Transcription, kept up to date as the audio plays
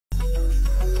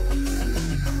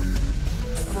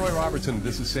Robertson.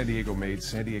 This is San Diego Made,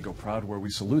 San Diego Proud, where we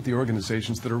salute the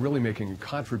organizations that are really making a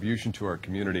contribution to our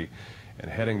community.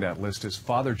 And heading that list is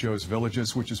Father Joe's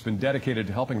Villages, which has been dedicated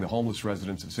to helping the homeless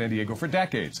residents of San Diego for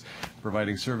decades,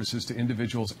 providing services to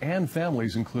individuals and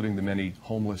families, including the many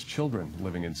homeless children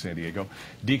living in San Diego.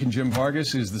 Deacon Jim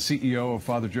Vargas is the CEO of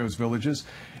Father Joe's Villages,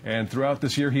 and throughout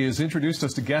this year he has introduced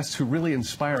us to guests who really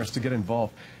inspire us to get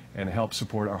involved and help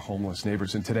support our homeless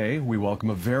neighbors. And today we welcome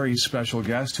a very special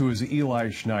guest who is Eli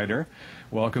Schneider.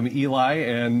 Welcome, Eli,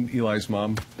 and Eli's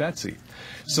mom, Betsy.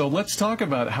 So let's talk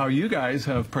about how you guys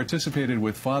have participated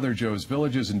with Father Joe's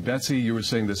Villages. And Betsy, you were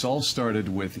saying this all started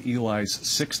with Eli's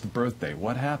 6th birthday.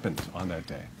 What happened on that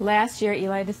day? Last year,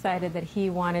 Eli decided that he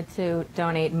wanted to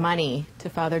donate money to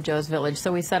Father Joe's Village.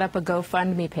 So we set up a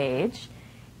GoFundMe page.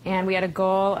 And we had a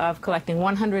goal of collecting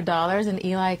 $100, and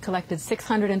Eli collected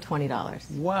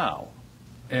 $620. Wow.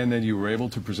 And then you were able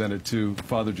to present it to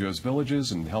Father Joe's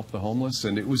Villages and help the homeless,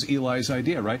 and it was Eli's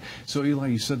idea, right? So, Eli,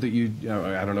 you said that you,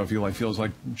 I don't know if Eli feels like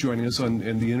joining us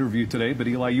in the interview today, but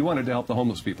Eli, you wanted to help the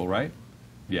homeless people, right?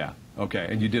 Yeah. Okay,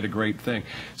 and you did a great thing.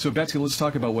 So, Betsy, let's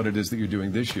talk about what it is that you're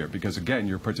doing this year, because, again,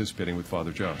 you're participating with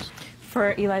Father Joe's.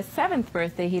 For Eli's 7th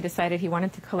birthday, he decided he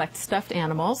wanted to collect stuffed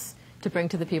animals to bring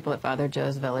to the people at Father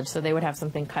Joe's Village so they would have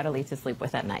something cuddly to sleep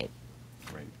with at night.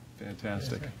 Great.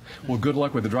 Fantastic. Well, good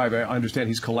luck with the drive. I understand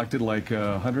he's collected like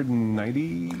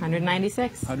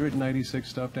 196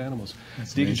 stuffed animals.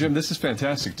 Deacon Jim, this is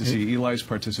fantastic to see Eli's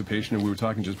participation, and we were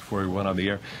talking just before we went on the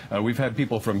air. We've had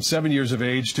people from 7 years of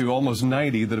age to almost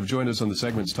 90 that have joined us on the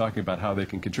segments talking about how they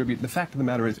can contribute. And the fact of the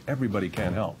matter is everybody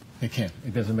can help. They can.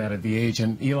 It doesn't matter the age.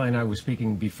 And Eli and I were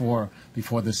speaking before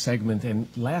this segment, and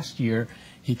last year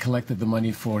he collected the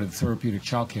money for the Therapeutic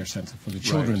Child Care Center for the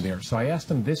children there. So I asked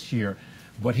him this year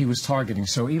what he was targeting.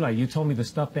 So, Eli, you told me the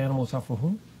stuffed animals are for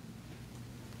whom?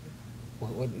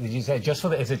 What did you say?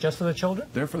 Is it just for the children?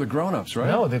 They're for the grown-ups, right?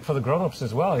 No, they're for the grown-ups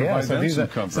as well. Yeah. So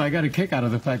I got a kick out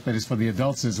of the fact that it's for the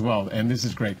adults as well, and this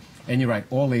is great. And you're right,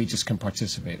 all ages can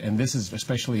participate, and this is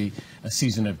especially a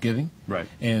season of giving. Right.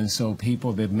 And so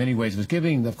people, there are many ways of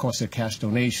giving. Of course, there are cash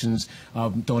donations,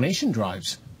 donation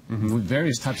drives. With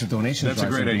various types of donations. That's a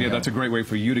great idea. That's a great way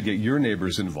for you to get your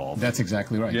neighbors involved. That's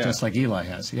exactly right. Yeah. Just like Eli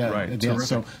has. Yeah. Right. Yeah.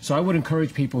 So I would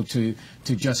encourage people to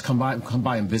just come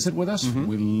by and visit with us.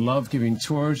 We love giving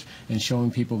tours and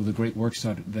showing people the great works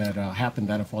that happened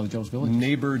down at Father Joe's Village.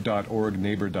 Neighbor.org,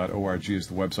 neighbor.org is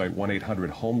the website.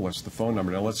 1-800-HOMELESS, the phone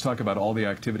number. Now let's talk about all the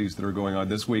activities that are going on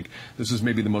this week. This is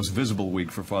maybe the most visible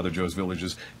week for Father Joe's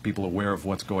Villages. People aware of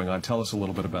what's going on. Tell us a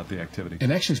little bit about the activity.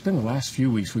 And actually, it's been the last few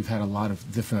weeks we've had a lot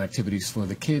of different activities for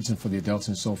the kids and for the adults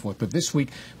and so forth. But this week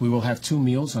we will have 2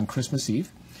 meals on Christmas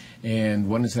Eve, and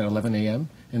one is at 11 a.m.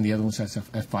 and the other one's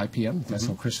at 5 p.m. That's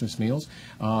our Christmas meals.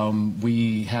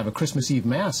 We have a Christmas Eve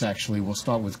Mass, actually. We'll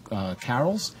start with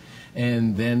carols,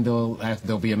 and then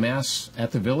there'll be a Mass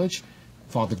at the village.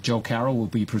 Father Joe Carroll will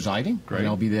be presiding, and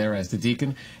I'll be there as the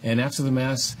deacon. And after the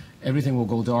Mass, everything will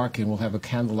go dark, and we'll have a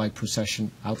candlelight procession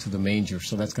out to the manger.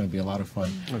 So that's going to be a lot of fun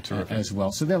as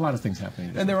well. So there are a lot of things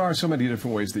happening. And there are so many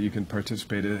different ways that you can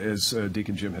participate, as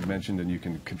Deacon Jim had mentioned, and you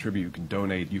can contribute, you can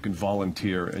donate, you can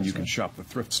volunteer, and you can shop the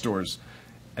thrift stores.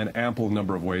 An ample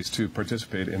number of ways to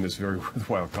participate in this very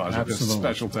worthwhile cause at this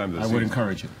special time this season. I would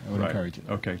encourage it. I would encourage it.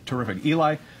 Okay, terrific.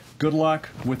 Eli, good luck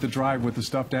with the drive with the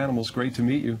stuffed animals. Great to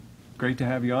meet you. Great to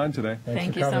have you on today.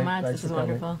 Thank you so much. This is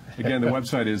wonderful. Again, the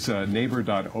website is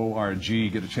neighbor.org.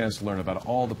 Get a chance to learn about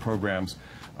all the programs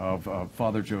of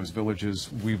Father Joe's Villages.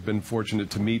 We've been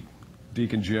fortunate to meet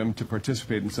Deacon Jim, to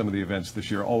participate in some of the events this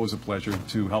year. Always a pleasure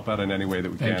to help out in any way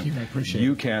that we can. Thank you. I appreciate it.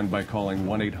 You can by calling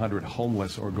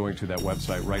 1-800-HOMELESS or going to that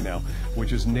website right now,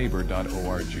 which is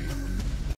neighbor.org.